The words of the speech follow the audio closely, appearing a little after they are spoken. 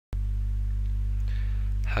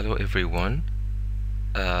Hello everyone.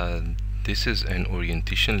 Uh, this is an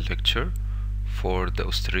orientation lecture for the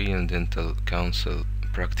Australian Dental Council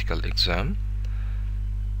practical exam.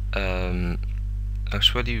 Um, I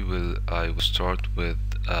will start with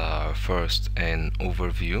first an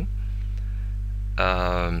overview.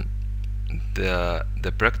 Um,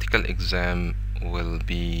 the practical exam will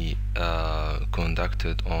be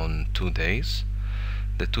conducted on 2 days.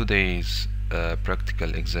 The 2 days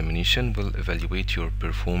practical examination will evaluate your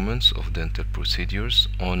performance of dental procedures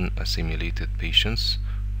on assimilated patients,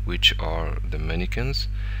 which are the mannequins,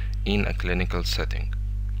 in a clinical setting.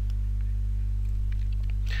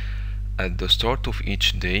 At the start of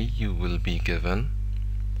each day, you will be given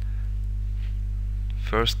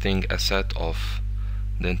first thing a set of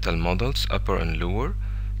dental models, upper and lower,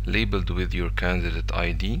 labeled with your candidate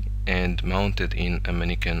ID and mounted in a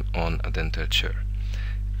mannequin on a dental chair.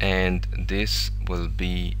 And this will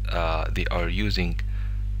be they are using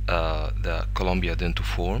the Columbia Dental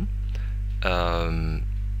Form.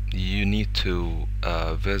 You need to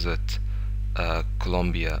visit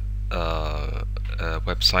Columbia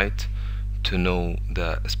website to know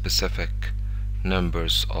the specific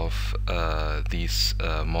numbers of these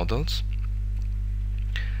models,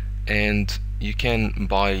 and you can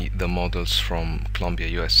buy the models from Columbia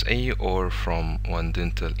USA or from One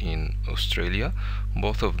Dental in Australia.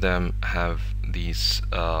 Both of them have these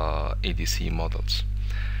ADC models.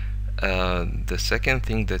 The second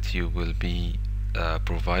thing that you will be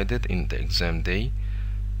provided in the exam day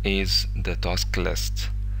is the task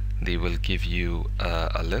list. They will give you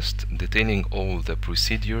a list detailing all the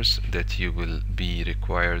procedures that you will be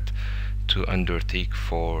required to undertake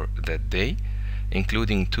for that day,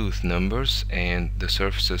 including tooth numbers and the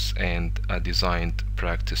surfaces and a designed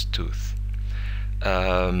practice tooth.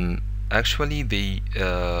 Actually, they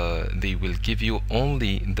will give you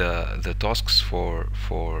only the tasks for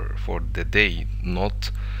the day,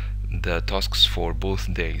 not the tasks for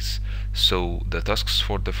both days. So the tasks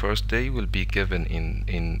for the first day will be given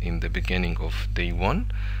in the beginning of day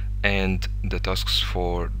 1, and the tasks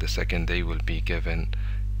for the second day will be given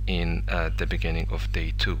in the beginning of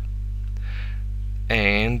day 2.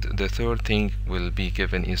 And the third thing will be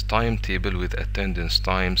given is timetable with attendance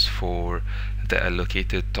times for the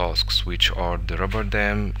allocated tasks, which are the rubber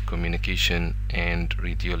dam, communication, and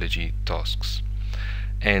radiology tasks.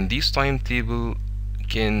 And this timetable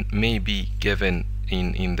may be given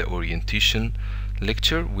in the orientation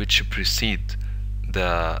lecture, which precede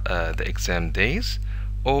the exam days,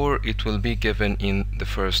 or it will be given in the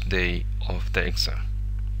first day of the exam.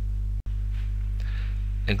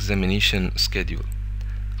 Examination schedule.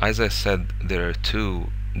 As I said, there are 2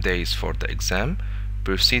 days for the exam,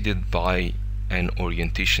 preceded by an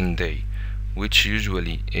orientation day, which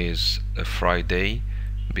usually is a Friday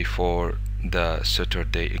before the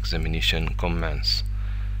Saturday examination commences.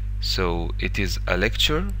 So it is a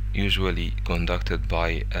lecture usually conducted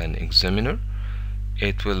by an examiner.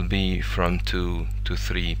 It will be from 2 to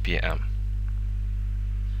 3 p.m.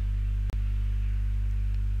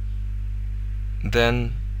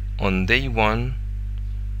 Then on day 1,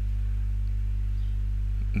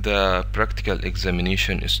 the practical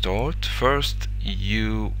examination starts. First,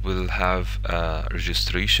 you will have a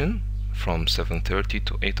registration from 7:30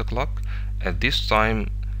 to 8 o'clock. At this time,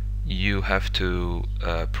 you have to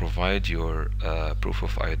provide your proof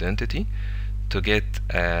of identity to get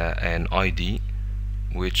an ID,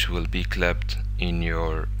 which will be clipped in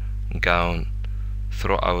your gown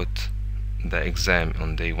throughout the exam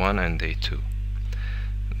on day 1 and day 2.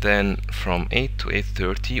 Then from 8 to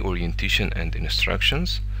 8:30, orientation and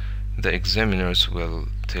instructions. The examiners will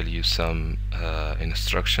tell you some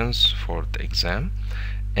instructions for the exam,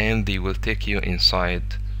 and they will take you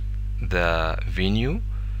inside the venue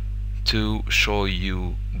to show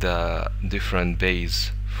you the different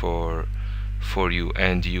bays for you,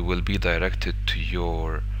 and you will be directed to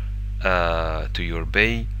your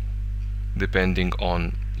bay depending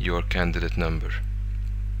on your candidate number.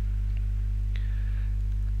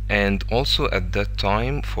 And also at that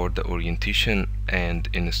time, for the orientation and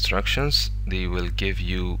instructions, they will give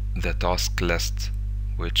you the task list,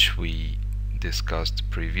 which we discussed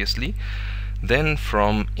previously. Then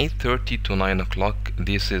from 8:30 to 9 o'clock,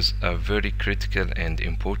 this is a very critical and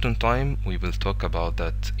important time. We will talk about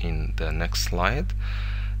that in the next slide.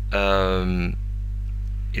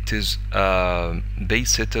 It is bay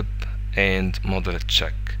setup and model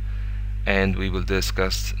check, and we will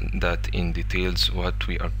discuss that in details, what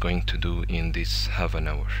we are going to do in this half an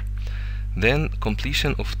hour. Then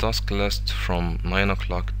completion of task list from 9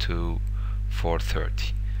 o'clock to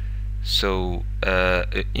 4:30. So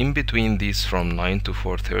in between these from 9 to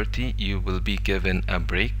 4:30 you will be given a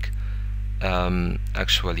break.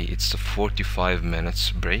 Actually it's a 45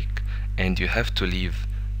 minutes break, and you have to leave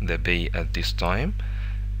the bay at this time.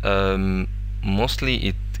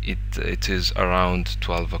 Mostly it is around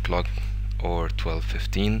 12 o'clock or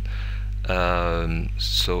 12:15.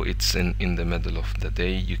 So it's in the middle of the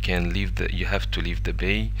day. You have to leave the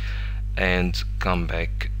bay and come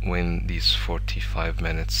back when these 45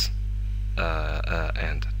 minutes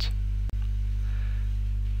ended.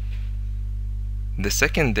 The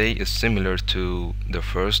second day is similar to the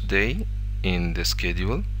first day in the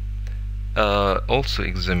schedule. Also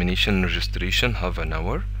examination registration, half an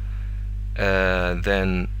hour.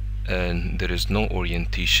 Then there is no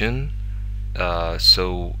orientation,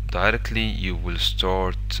 so directly you will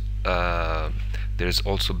start. There is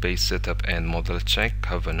also base setup and model check,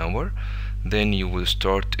 half an hour. Then you will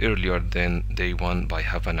start earlier than day one by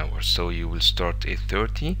half an hour, so you will start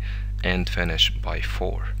 8:30 and finish by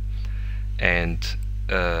 4, and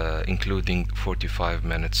including 45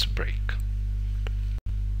 minutes break.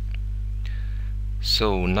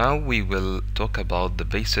 So now we will talk about the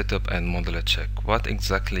base setup and modular check. What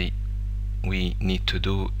exactly we need to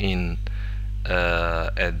do in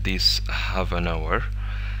at this half an hour.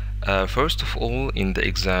 First of all, in the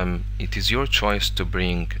exam, it is your choice to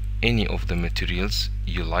bring any of the materials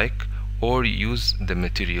you like or use the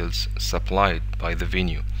materials supplied by the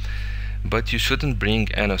venue. But you shouldn't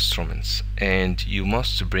bring any instruments, and you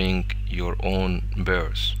must bring your own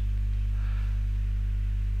bears.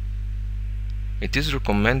 It is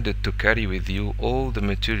recommended to carry with you all the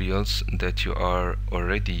materials that you are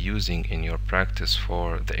already using in your practice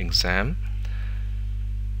for the exam,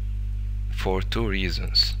 for two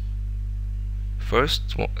reasons.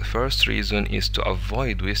 First reason is to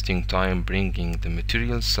avoid wasting time bringing the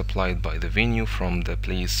materials supplied by the venue from the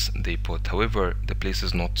place they put. However, the place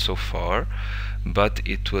is not so far, but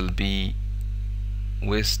it will be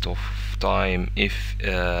waste of time if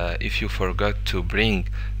you forgot to bring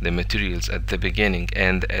the materials at the beginning,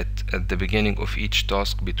 and at the beginning of each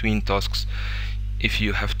task, between tasks, if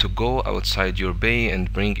you have to go outside your bay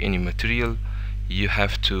and bring any material, you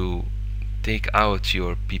have to take out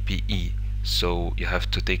your PPE. So you have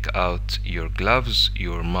to take out your gloves,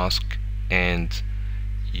 your mask, and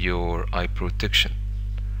your eye protection.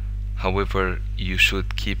 However, you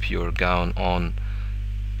should keep your gown on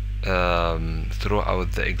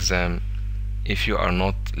throughout the exam if you are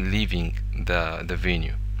not leaving the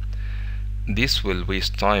venue. This will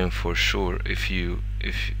waste time for sure if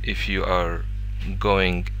you are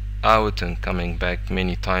going out and coming back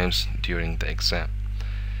many times during the exam.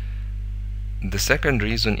 The second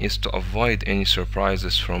reason is to avoid any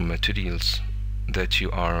surprises from materials that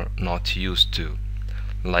you are not used to,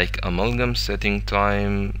 like amalgam setting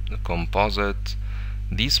time, composite.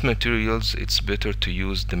 These materials, it's better to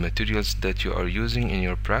use the materials that you are using in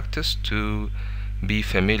your practice to be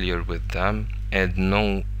familiar with them and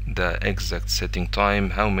know the exact setting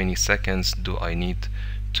time, how many seconds do I need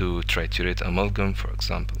to triturate amalgam, for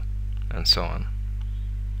example, and so on.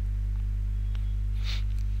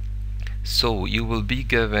 So you will be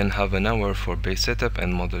given half an hour for base setup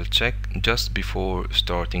and model check just before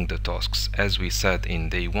starting the tasks. As we said in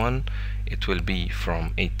day one, it will be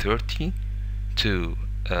from 8:30 to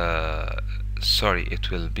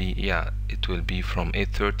it will be from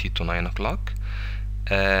 8:30 to 9 o'clock,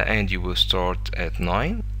 and you will start at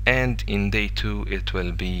 9, and in day 2 it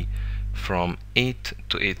will be from 8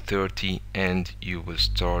 to 8:30, and you will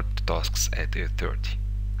start tasks at 8:30.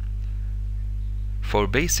 For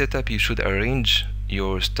base setup, you should arrange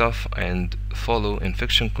your stuff and follow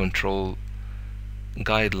infection control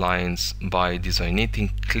guidelines by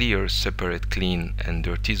designating clear, separate clean and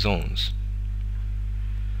dirty zones.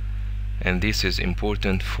 And this is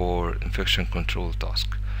important for infection control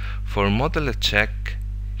task. For model check,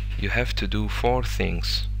 you have to do 4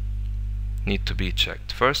 things need to be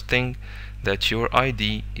checked. First thing, that your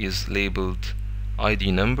ID is labeled.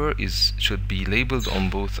 ID number should be labeled on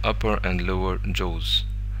both upper and lower jaws.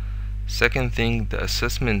 Second thing, the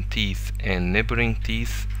assessment teeth and neighboring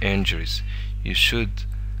teeth injuries. You should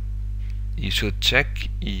check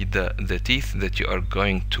the teeth that you are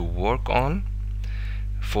going to work on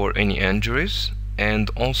for any injuries,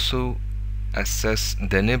 and also assess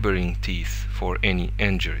the neighboring teeth for any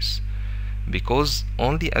injuries, because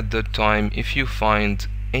only at that time, if you find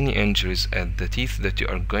any injuries at the teeth that you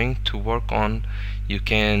are going to work on, you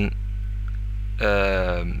can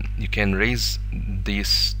raise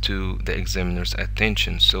this to the examiner's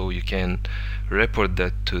attention. So you can report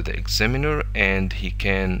that to the examiner, and he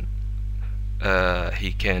can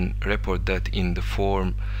report that in the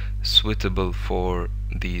form suitable for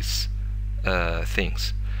these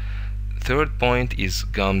things. Third point is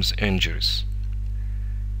gums injuries.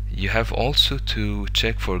 You have also to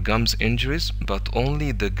check for gums injuries, but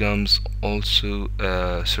only the gums also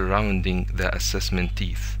surrounding the assessment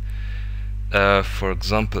teeth. For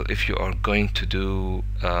example, if you are going to do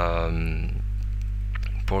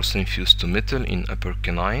porcelain fused to metal in upper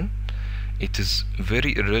canine, it is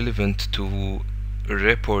very irrelevant to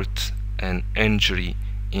report an injury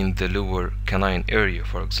in the lower canine area,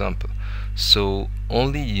 for example. So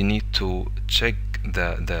only you need to check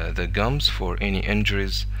the gums for any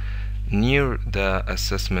injuries near the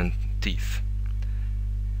assessment teeth.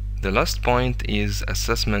 The last point is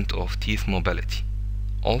assessment of teeth mobility.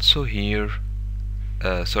 Also here,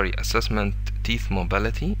 assessment teeth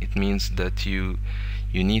mobility, it means that you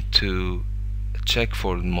need to check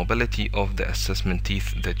for mobility of the assessment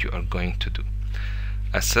teeth that you are going to do.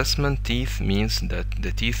 Assessment teeth means that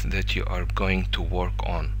the teeth that you are going to work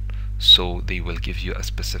on, so they will give you a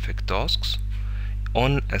specific tasks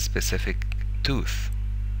on a specific tooth.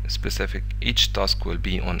 Each task will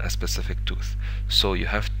be on a specific tooth, so you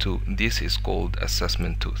have to, this is called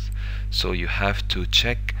assessment tooth, so you have to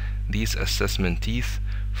check these assessment teeth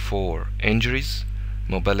for injuries,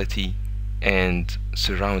 mobility, and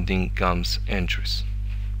surrounding gums injuries.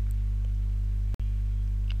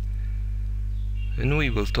 And we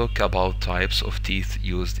will talk about types of teeth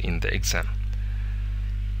used in the exam.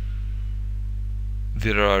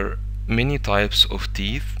 There are many types of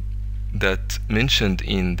teeth that mentioned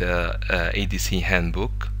in the ADC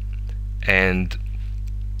handbook, and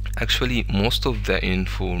actually most of the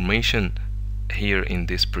information here in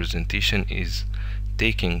this presentation is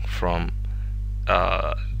taken from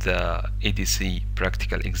the ADC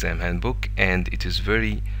practical exam handbook, and it is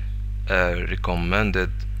very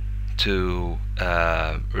recommended to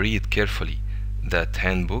read carefully that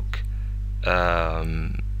handbook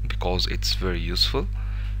because it's very useful.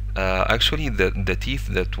 Actually, the teeth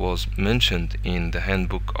that was mentioned in the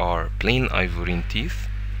handbook are plain ivorine teeth,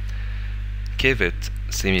 cavite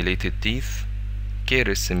simulated teeth,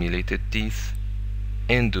 caries simulated teeth,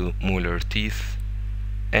 endomolar teeth,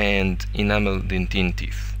 and enamel dentine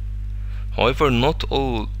teeth. However, not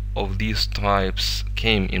all of these types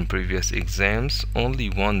came in previous exams. Only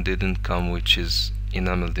one didn't come, which is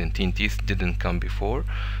enamel dentine teeth, didn't come before,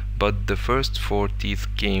 but the first 4 teeth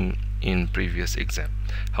came in previous exam.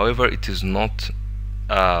 However, it is not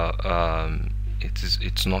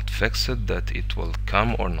it's not fixed that it will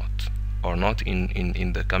come or not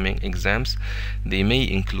in the coming exams. They may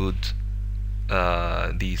include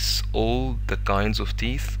these all the kinds of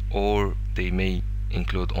teeth, or they may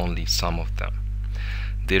include only some of them.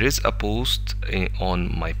 There is a post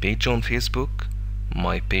on my page on Facebook.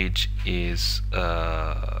 My page is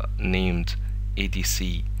named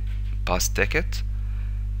ADC Pass Ticket.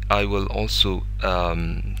 I will also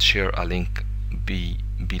share a link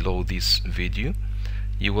below this video.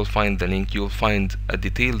 You will find the link. You will find a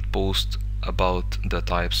detailed post about the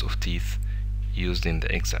types of teeth used in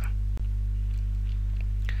the exam.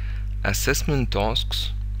 Assessment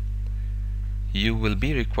tasks. You will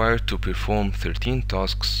be required to perform 13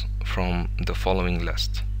 tasks from the following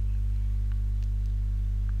list: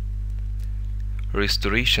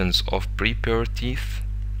 restorations of prepared teeth,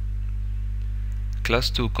 Class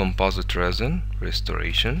 2 composite resin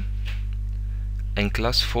restoration, and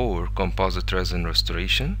Class 4 composite resin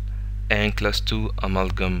restoration, and Class 2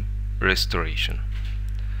 amalgam restoration.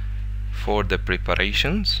 For the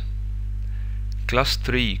preparations, Class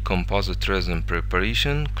 3 composite resin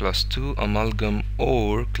preparation, Class 2 amalgam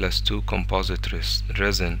or Class 2 composite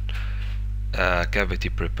resin cavity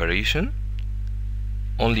preparation,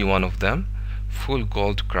 only one of them, full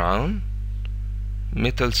gold crown,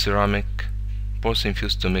 metal ceramic, porcelain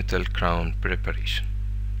fused to metal crown preparation.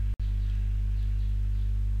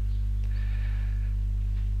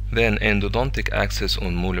 Then endodontic access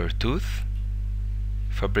on molar tooth,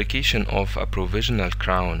 fabrication of a provisional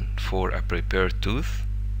crown for a prepared tooth,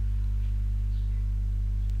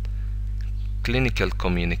 clinical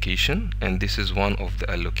communication, and this is one of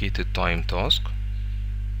the allocated time tasks,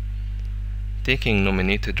 taking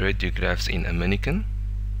nominated radiographs in a mannequin,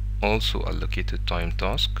 also allocated time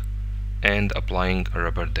task, and applying a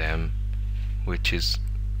rubber dam, which is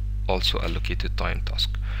also allocated time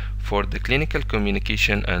task. For the clinical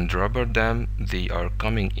communication and rubber dam, they are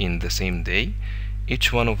coming in the same day.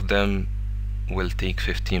 Each one of them will take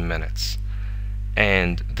 15 minutes,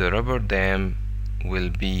 and the rubber dam will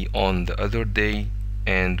be on the other day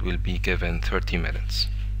and will be given 30 minutes.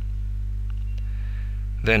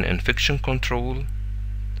 Then infection control,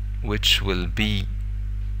 which will be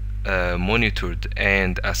monitored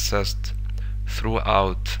and assessed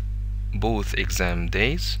throughout both exam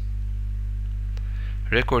days.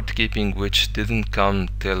 Record keeping which didn't come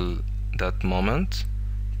till that moment,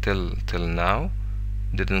 till now,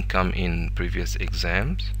 didn't come in previous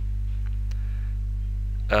exams.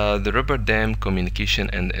 The rubber dam communication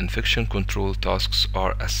and infection control tasks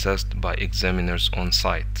are assessed by examiners on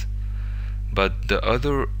site, but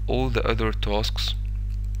all the other tasks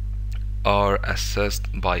are assessed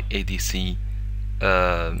by ADC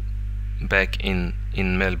back in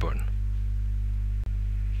Melbourne.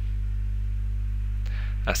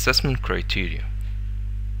 Assessment criteria.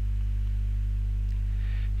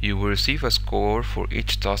 You will receive a score for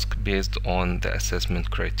each task based on the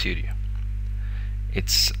assessment criteria.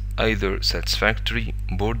 It's either satisfactory,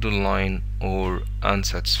 borderline, or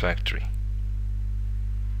unsatisfactory.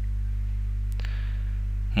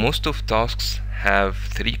 Most of tasks have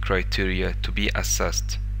 3 criteria to be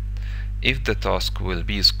assessed. If the task will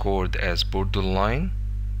be scored as borderline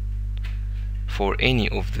for any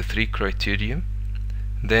of the 3 criteria,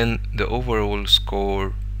 then the overall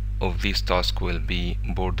score of this task will be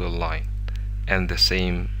borderline, and the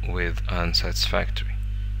same with unsatisfactory.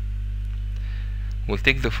 We'll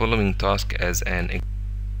take the following task as an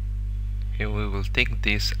here we will take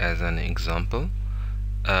this as an example.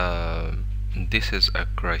 This is a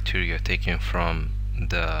criteria taken from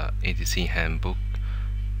the ADC handbook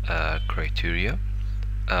criteria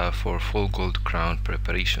for full gold crown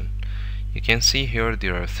preparation. You can see here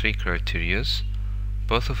there are 3 criteria: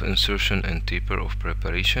 path of insertion and taper of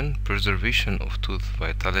preparation, preservation of tooth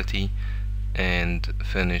vitality, and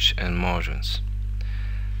finish and margins.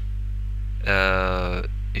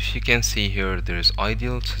 If you can see here, there is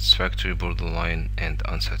ideal, satisfactory, borderline, and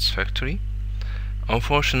unsatisfactory.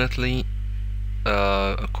 Unfortunately,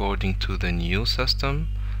 according to the new system,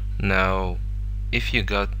 now if you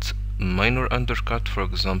got minor undercut, for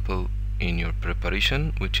example, in your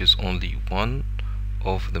preparation, which is only one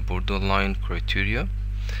of the borderline criteria,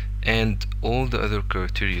 and all the other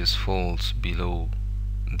criteria falls below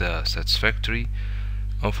the satisfactory,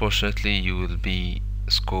 unfortunately you will be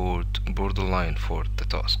scored borderline for the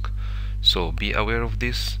task. So be aware of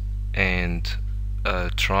this and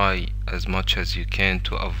try as much as you can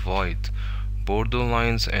to avoid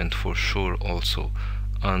borderlines and for sure also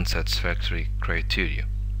unsatisfactory criteria.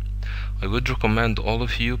 I would recommend all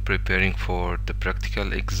of you preparing for the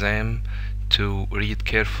practical exam to read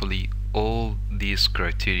carefully all these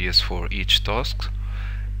criteria for each task,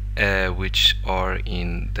 which are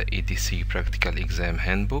in the ADC practical exam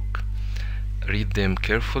handbook. Read them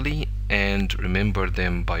carefully and remember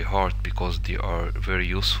them by heart because they are very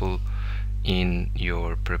useful in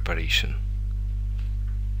your preparation.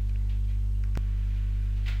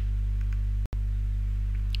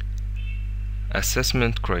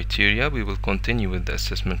 Assessment criteria. We will continue with the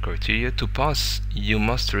assessment criteria. To pass, you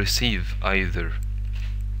must receive either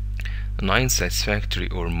 9 satisfactory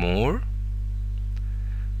or more,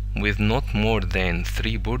 with not more than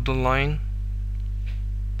 3 borderline,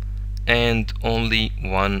 and only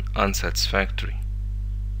 1 unsatisfactory,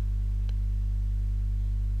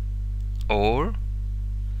 or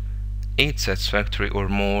 8 satisfactory or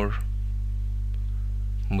more,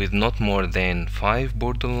 with not more than 5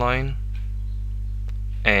 borderline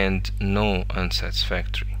and no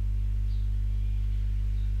unsatisfactory.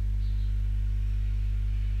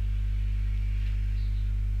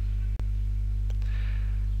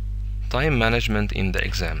 Time management in the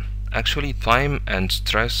exam. Actually, time and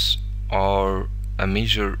stress are a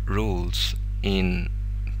major rules in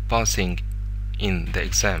passing in the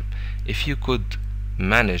exam. If you could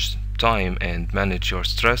manage time and manage your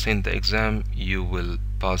stress in the exam, you will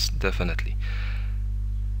pass definitely.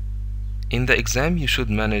 In the exam, you should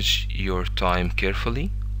manage your time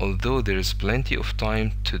carefully, although there is plenty of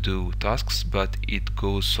time to do tasks, but it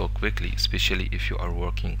goes so quickly, especially if you are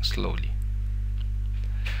working slowly.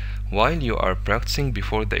 While you are practicing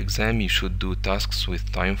before the exam, you should do tasks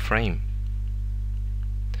with time frame.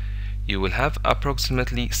 You will have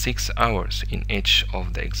approximately 6 hours in each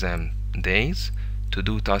of the exam days to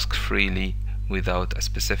do tasks freely without a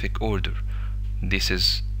specific order. This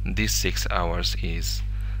 6 hours is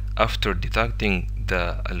after deducting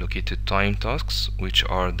the allocated time tasks, which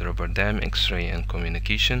are the rubber dam, X-ray, and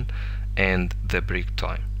communication, and the break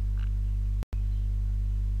time.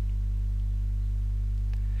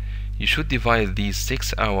 You should divide these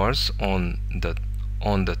 6 hours on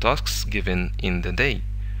the tasks given in the day,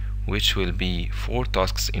 which will be 4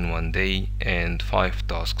 tasks in one day and 5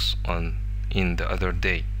 tasks in the other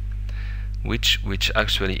day, which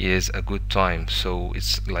actually is a good time. So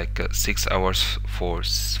it's like 6 hours for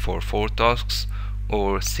 4 tasks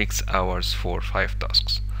or 6 hours for 5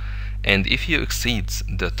 tasks. And if you exceed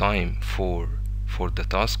the time for the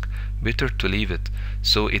task, better to leave it.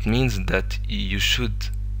 So it means that you should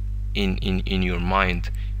in your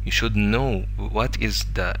mind, you should know what is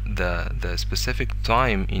the specific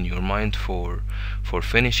time in your mind for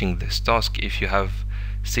finishing this task. If you have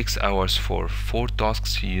 6 hours for 4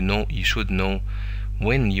 tasks, you should know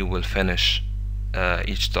when you will finish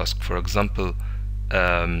each task. For example,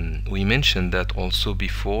 we mentioned that also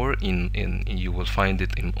before, in you will find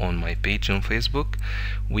it on my page on Facebook.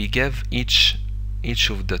 We give each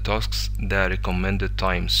of the tasks the recommended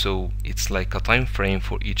time, so it's like a time frame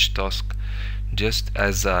for each task, just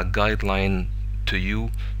as a guideline to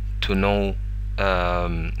you to know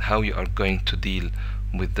how you are going to deal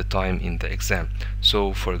with the time in the exam.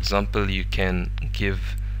 So for example, you can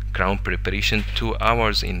give crown preparation 2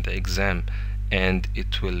 hours in the exam, and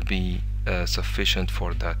it will be sufficient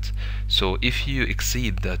for that. So if you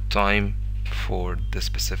exceed that time for the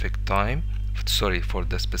specific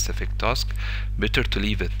task, better to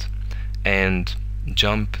leave it and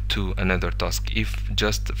jump to another task. If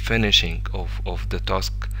just finishing of the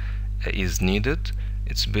task is needed,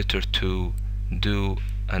 it's better to do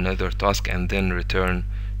another task and then return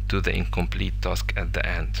to the incomplete task at the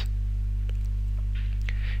end.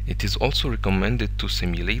 It is also recommended to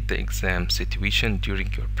simulate the exam situation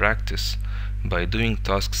during your practice by doing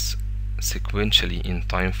tasks sequentially in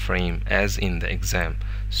time frame as in the exam.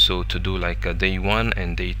 So to do like a day 1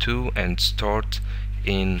 and day 2 and start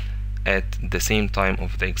at the same time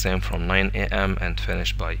of the exam from 9 a.m. and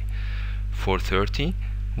finish by 4:30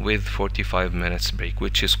 with 45 minutes break,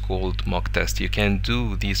 which is called mock test. You can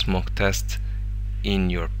do these mock tests in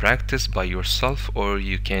your practice by yourself, or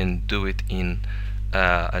you can do it in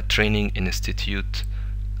a training institute,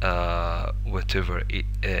 whatever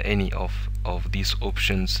any of these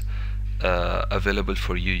options available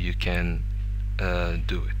for you, you can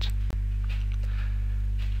do it.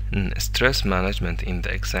 Stress management in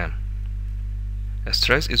the exam.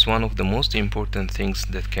 Stress is one of the most important things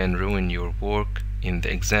that can ruin your work in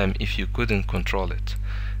the exam if you couldn't control it.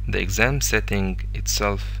 The exam setting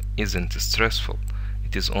itself isn't stressful,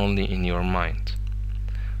 it is only in your mind.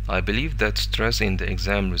 I believe that stress in the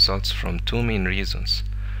exam results from two main reasons.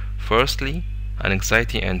 Firstly, an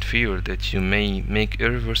anxiety and fear that you may make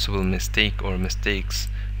irreversible mistake or mistakes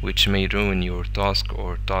which may ruin your task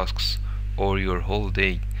or tasks or your whole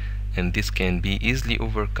day, and this can be easily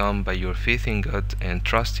overcome by your faith in God and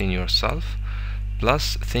trust in yourself,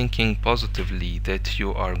 plus thinking positively that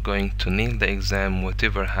you are going to nail the exam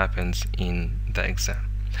whatever happens in the exam.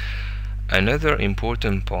 Another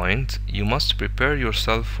important point, you must prepare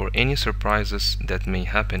yourself for any surprises that may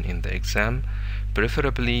happen in the exam,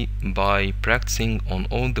 preferably by practicing on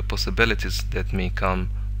all the possibilities that may come,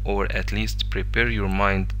 or at least prepare your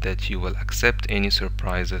mind that you will accept any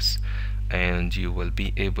surprises and you will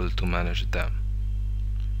be able to manage them.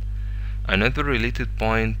 Another related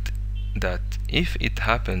point, that if it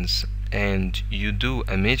happens and you do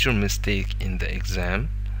a major mistake in the exam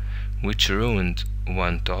which ruined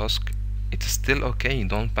one task, it's still okay,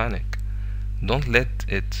 don't panic. Don't let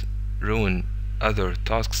it ruin other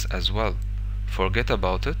tasks as well. Forget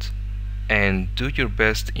about it and do your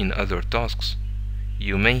best in other tasks.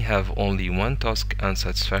 You may have only one task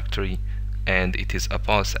unsatisfactory and it is a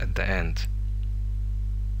pass at the end.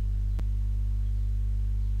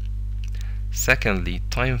 Secondly,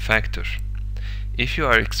 time factor. If you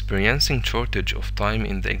are experiencing shortage of time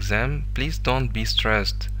in the exam, please don't be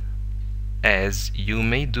stressed, as you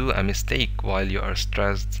may do a mistake while you are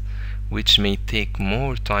stressed, which may take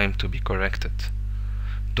more time to be corrected.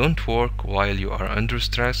 Don't work while you are under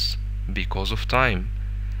stress because of time,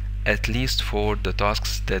 at least for the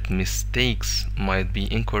tasks that mistakes might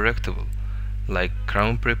be incorrectable, like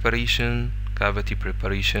crown preparation, cavity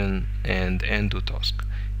preparation, and endo task.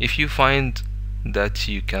 If you find that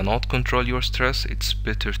you cannot control your stress, it's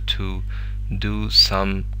better to do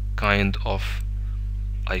some kind of,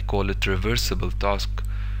 I call it, reversible task,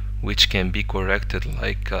 which can be corrected,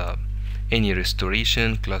 like any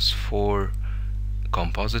restoration, class 4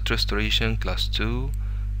 composite restoration, class 2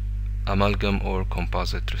 amalgam or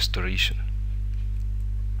composite restoration.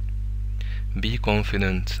 Be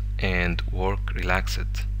confident and work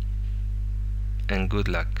relaxed, and good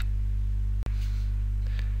luck.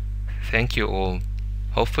 Thank you all.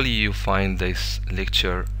 Hopefully you find this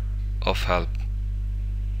lecture of help.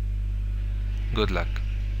 Good luck.